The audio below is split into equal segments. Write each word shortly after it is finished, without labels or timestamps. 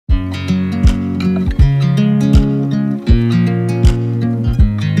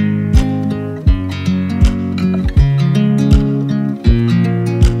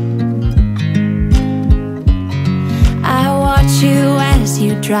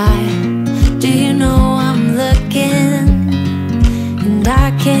try. Do you know I'm looking? And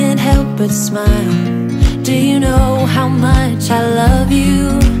I can't help but smile. Do you know how much I love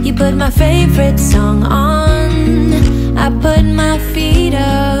you? You put my favorite song on, I put my feet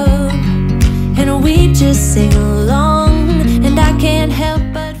up, and we just sing along, and I can't help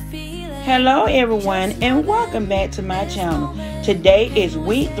but feel it. Hello everyone, and welcome back to my channel. Today is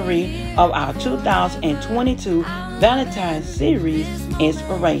week 3 of our 2022 Valentines series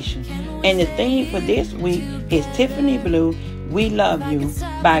Inspiration, and the theme for this week is Tiffany Blue, We Love You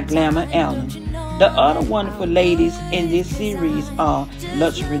by Glamour Allen. The other wonderful ladies in this series are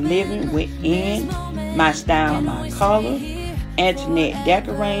Luxury Living with N, My Style, My Color, Antoinette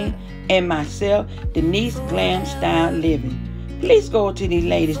Decorating, and myself, Denise Glam Style Living. Please go to these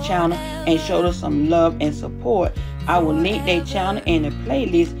ladies' channel and show them some love and support. I will link their channel in the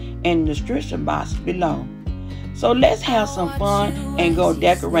playlist in the description box below. So let's have some fun and go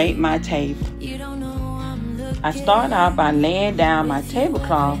decorate my table. I start out by laying down my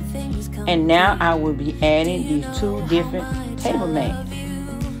tablecloth, and now I will be adding these 2 different table mats.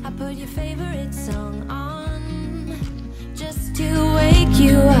 I put your favorite song on just to wake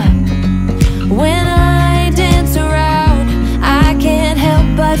you up. When I dance around, I can't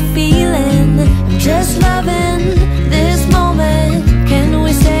help but feeling I'm just loving this moment. Can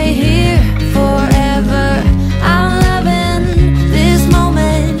we stay here forever? I'm loving this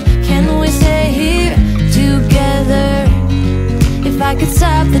moment. Can we stay here together? If I could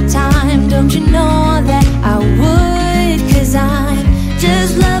stop the time, don't you know that I would? 'Cause I'm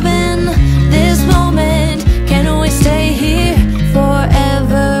just loving this moment. Can we stay here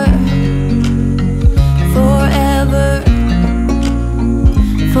forever? Forever,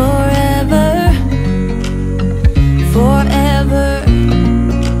 forever, forever.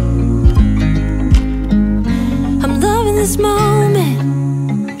 I'm loving this moment.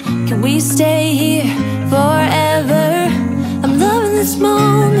 Can we stay here forever? I'm loving this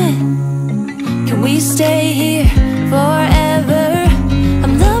moment. Can we stay here forever?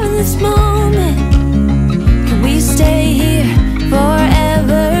 I'm loving this moment. Can we stay here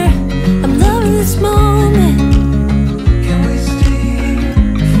forever? I'm loving this moment. Can we stay here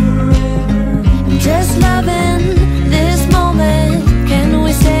forever? I'm just loving this moment. Can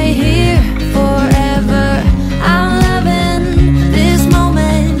we stay here forever? I'm loving this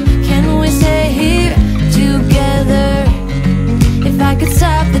moment. Can we stay here together? If I could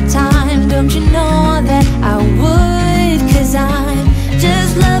stop the time, don't you know that I would? 'Cause I'm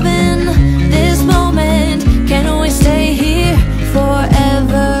just loving this moment. Can we stay here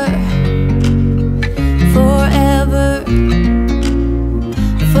forever? Forever,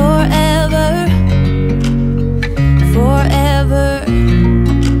 forever, forever.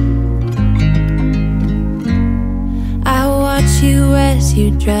 I watch you as you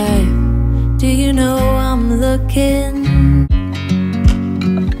drive. Do you know I'm looking?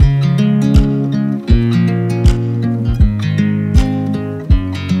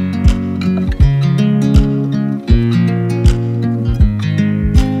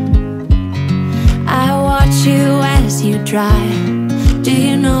 You as you drive. Do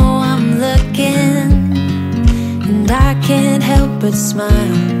you know I'm looking? And I can't help but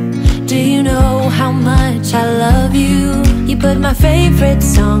smile. Do you know how much I love you? You put my favorite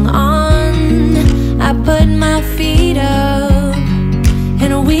song on, I put my feet up,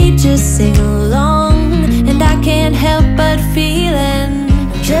 and we just sing along, and I can't help but feeling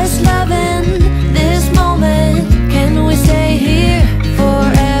just loving this moment. Can we stay here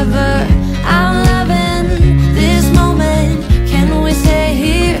forever? I'm loving this moment. Can we stay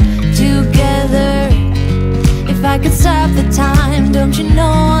here together? If I could stop the time, don't you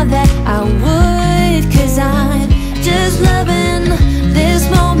know that I would? 'Cause I'm just loving this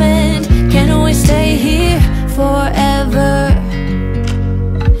moment. Can we stay here forever?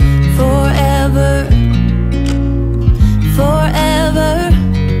 Forever, forever,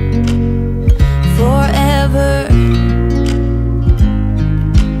 forever.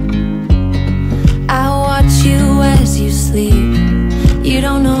 You as you sleep. You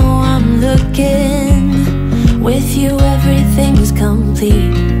don't know I'm looking. With you everything's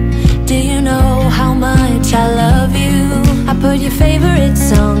complete. Do you know how much I love you? I put your favorite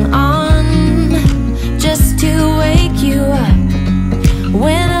song on just to wake you up.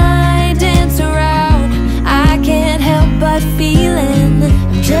 When I dance around, I can't help but feeling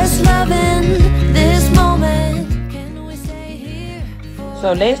I'm just loving this moment. Can we stay here? So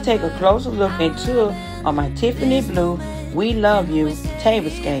let's take a closer look into on my Tiffany Blue, We Love You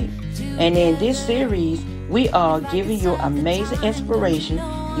Tablescape. And in this series, we are giving you amazing inspiration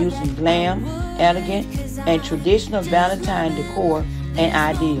using glam, elegant, and traditional Valentine decor and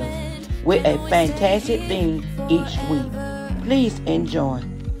ideals with a fantastic theme each week. Please enjoy.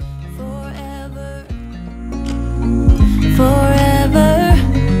 Forever,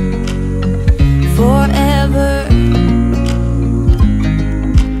 forever.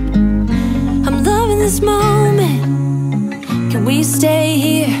 I'm loving this moment. Can we stay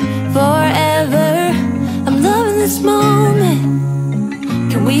here forever? I'm loving this moment.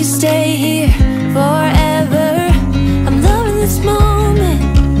 Can we stay here forever? I'm loving this moment.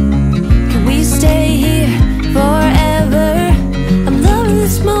 Can we stay here forever? I'm loving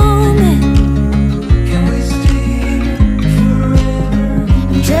this moment. Can we stay here forever?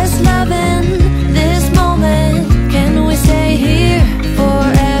 I'm just loving this moment. Can we stay here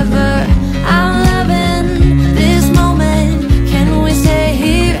forever? I'm loving this moment. Can we stay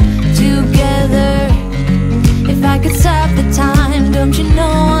here together? If I could stop the time, don't you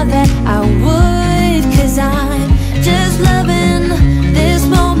know that I would? 'Cause I'm just loving this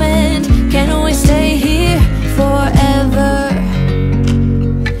moment. Can we stay here forever?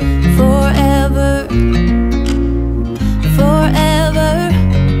 Forever, forever,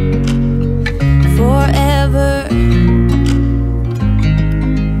 forever.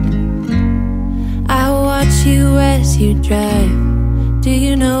 I watch you as you drive. Do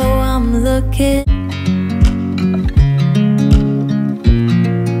you know I'm looking?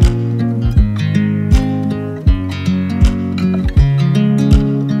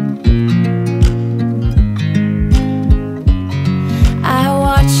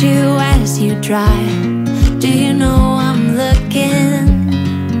 Do you know I'm looking?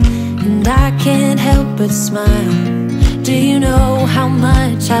 And I can't help but smile. Do you know how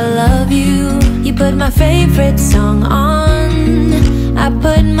much I love you? You put my favorite song on, I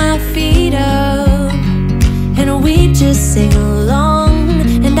put my feet up, and we just sing along.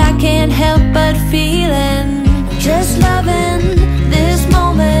 And I can't help but feeling, just loving this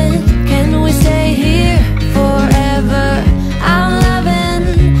moment. Can we stay here forever? I'm loving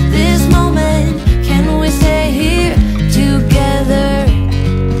this moment. Can we stay here together?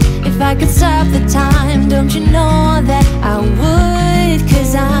 If I could stop the time, don't you know that I would?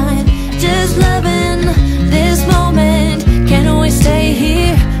 'Cause I'm just loving this moment. Can we stay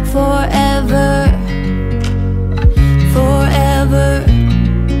here forever? Forever,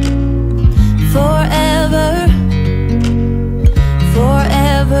 forever,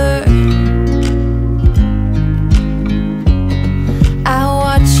 forever. I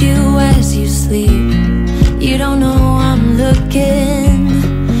watch you as you sleep. You don't know I'm looking.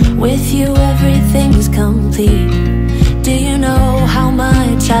 With you everything's complete. Do you know how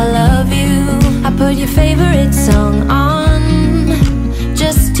much I love you? I put your favorite song on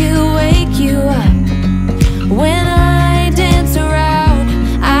just to wake you up. When I dance around,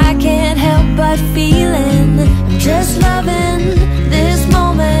 I can't help but feeling, I'm just loving this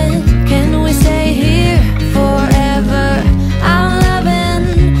moment. Can we stay here forever? I'm loving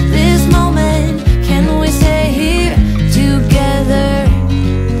this moment. Can we stay here together?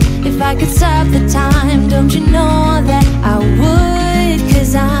 If I could stop the time, don't you know that I would?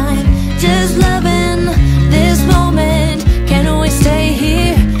 'Cause I'm just loving this moment. Can we stay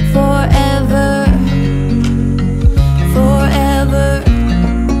here forever? Forever,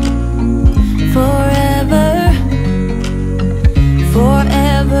 forever,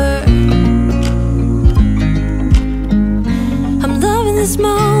 forever. I'm loving this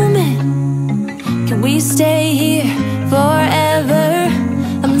moment. Can we stay here forever?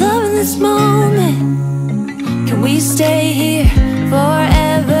 I'm loving this moment. Can we stay here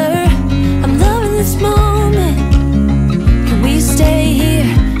forever? I'm loving this moment. Can we stay here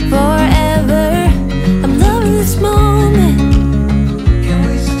forever? I'm loving this moment. Can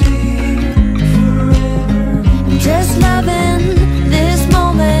we stay here forever? I'm just loving this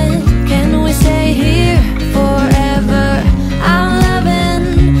moment. Can we stay here forever? I'm loving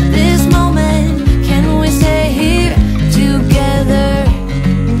this moment. Can we stay here together?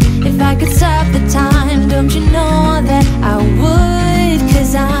 If I could stop the time, don't you know that I would?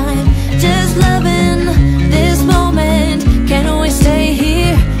 'Cause I'm just loving this moment. Can we stay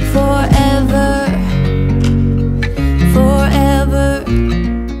here forever? Forever.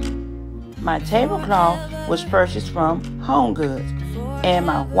 My tablecloth was purchased from Home Goods, and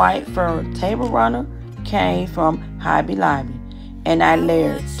my white fur table runner came from Hobby Lobby. And I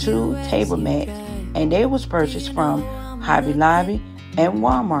layered 2 table mats, and they was purchased from Hobby Lobby and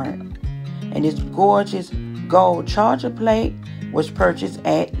Walmart. And this gorgeous gold charger plate was purchased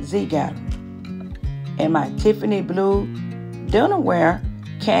at Z Gallery. And my Tiffany blue dinnerware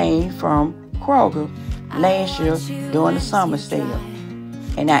came from Kroger last year during the summer sale.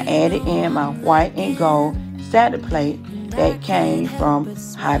 And I added in my white and gold salad plate that came from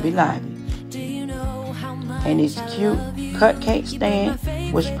Hobby Lobby. And this cute cupcake stand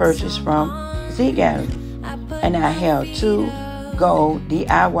was purchased from Z Gallery. And I have 2 gold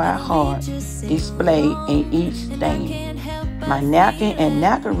DIY hearts displayed in each stand. My napkin and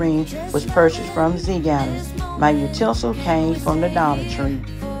napkin ring was purchased from Z Gallery. My utensil came from the Dollar Tree.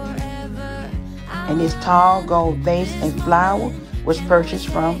 And this tall gold vase and flower was purchased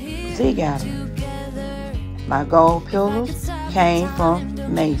from Z Gallery. My gold pillows came from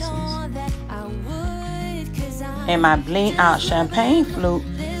Macy's. And my bling out champagne flute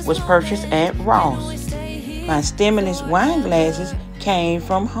was purchased at Ross. My stimulus wine glasses came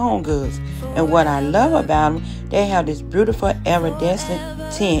from Home Goods. And what I love about them, they have this beautiful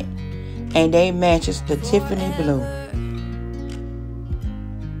iridescent tint, and they matches the Tiffany blue.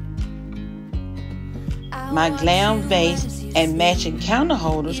 My glam vase and matching counter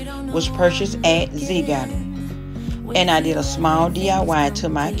holders was purchased at Z Gallery. And I did a small DIY to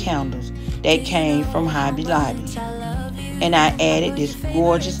my candles that came from Hobby Lobby. And I added this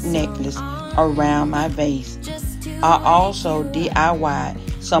gorgeous necklace around my vase. I also DIY'd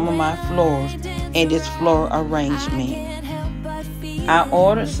some of my florals in this floral arrangement. I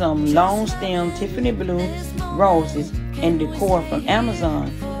ordered some long stem Tiffany blue roses and decor from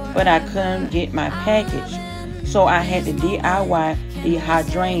Amazon, but I couldn't get my package, so I had to DIY the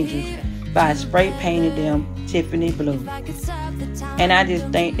hydrangeas by spray painting them Tiffany blue. And I just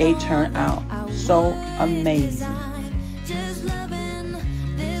think they turned out so amazing.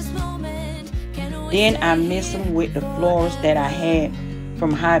 Then I mixed them with the florals that I had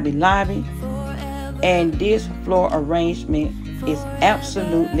from Hobby Lobby, and this floral arrangement is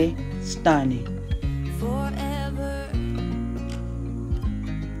absolutely stunning.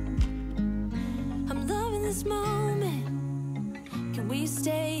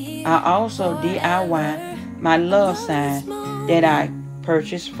 I also DIY my love sign that I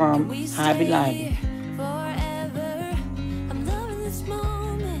purchased from Hobby Lobby.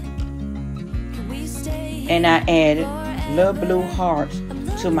 And I added little blue hearts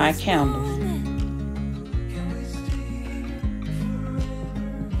to my candles.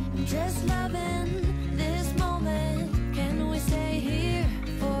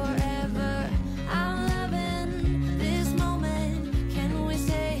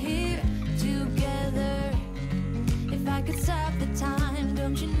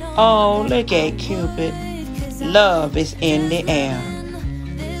 Oh, look at Cupid. Love is in the air.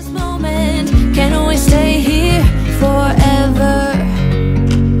 This moment, can we stay here forever?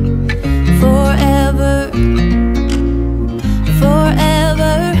 Forever.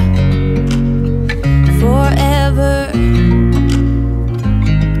 Forever. Forever.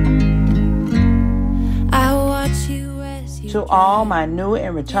 I watch you as you To all my new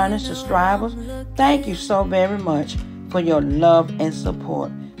and returning subscribers, thank you so very much for your love and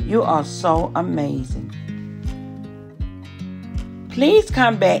support. You are so amazing. Please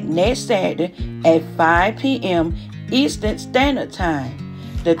come back next Saturday at 5 p.m. Eastern Standard Time.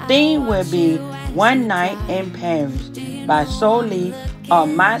 The theme will be One Night in Paris by Soleil or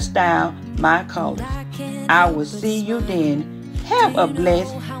My Style, My Colors. I will see you then. Have a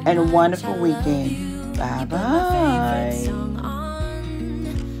blessed and wonderful weekend. Bye-bye.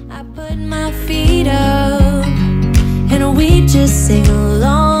 I put my feet up and we just sing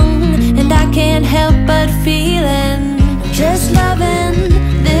along, and I can't help but feeling just loving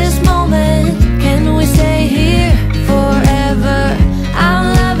this moment. Can we stay here forever?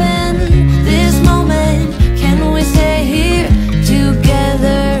 I'm loving this moment. Can we stay here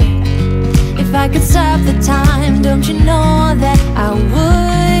together? If I could stop the time, don't you know